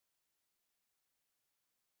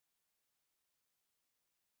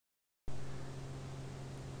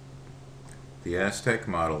The Astex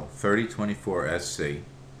model 3024SC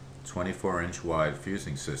 24-inch wide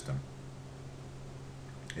fusing system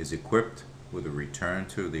is equipped with a return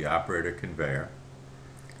to the operator conveyor,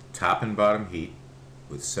 top and bottom heat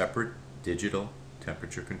with separate digital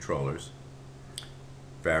temperature controllers,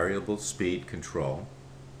 variable speed control,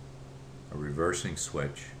 a reversing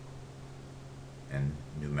switch, and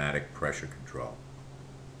pneumatic pressure control.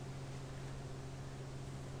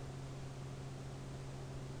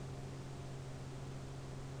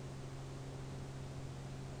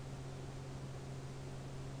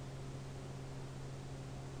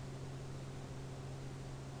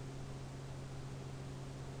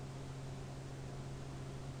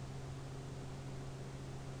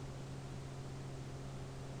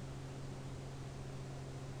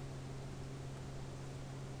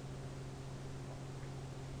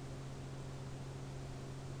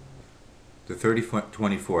 The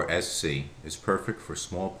 3024SC is perfect for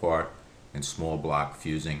small part and small block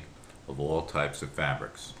fusing of all types of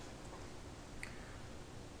fabrics.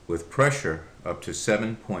 With pressure up to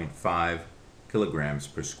 7.5 kilograms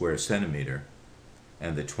per square centimeter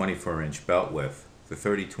and the 24-inch belt width, the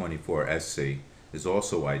 3024SC is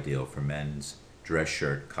also ideal for men's dress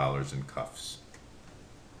shirt collars and cuffs.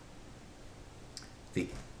 The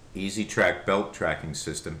Easy Track belt tracking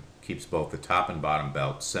system keeps both the top and bottom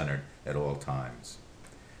belts centered at all times,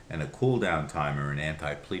 and a cool down timer and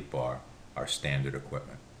anti-pleat bar are standard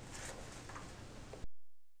equipment.